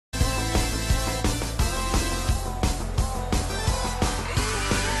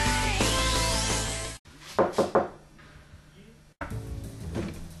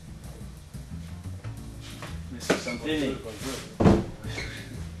Santini.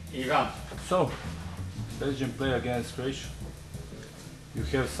 Ivan. So, Belgium play against Croatia. You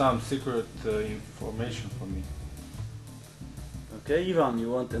have some secret information for me. Okay, Ivan,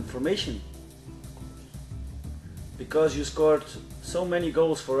 you want information? Because you scored so many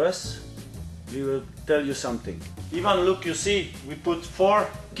goals for us, we will tell you something. Ivan, look, you see, we put 4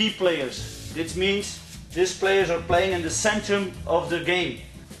 key players. This means these players are playing in the center of the game.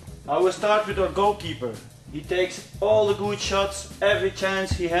 I will start with our goalkeeper. He takes all the good shots, every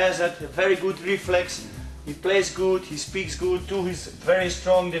chance he has a very good reflex. He plays good, he speaks good to his very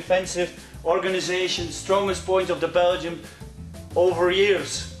strong defensive organization, strongest point of the Belgium over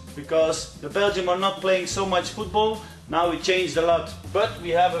years. Because the Belgium are not playing so much football, now it changed a lot. But we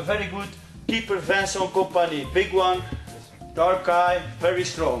have a very good keeper, Vincent Company, big one, dark guy, very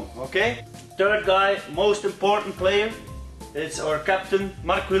strong, okay? Third guy, most important player, it's our captain,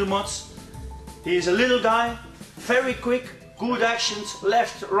 Mark Wilmots. He's a little guy, very quick, good actions,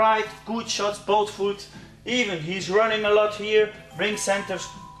 left, right, good shots, both foot. Even he's running a lot here, brings centers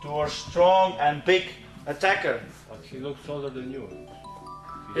to our strong and big attacker. But he looks older than you.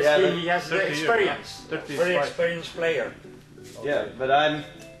 Yeah, He has the experience. Very experienced player. Okay. Yeah, but I'm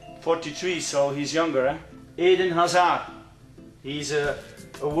 43, so he's younger. Eh? Eden Hazard, he's a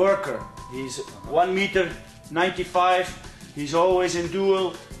worker. He's 1 meter 95. He's always in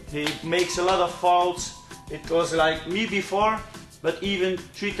duel. He makes a lot of faults. It was like me before, but even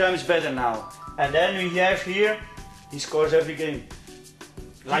 3 times better now. And then we have here, he scores every game.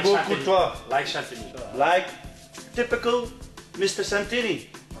 Like Thibaut Santini. Courtois. Like Santini. Like typical Mr. Santini.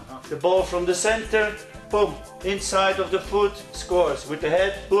 The ball from the center, boom, inside of the foot, scores. With the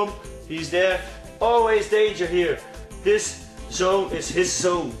head, boom, he's there. Always danger here. This zone is his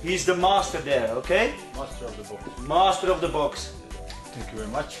zone. He's the master there, okay? Master of the box. Master of the box. Thank you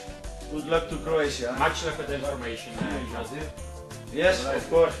very much. Good luck to Croatia. Much luck with the information. Yes, of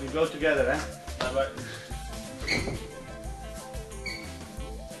course, we go together. Eh? Bye bye.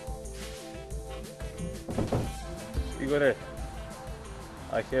 Igore,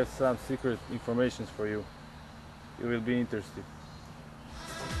 I have some secret information for you. You will be interested.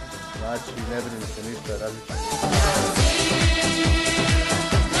 Znači, ne brinite se ništa, različite.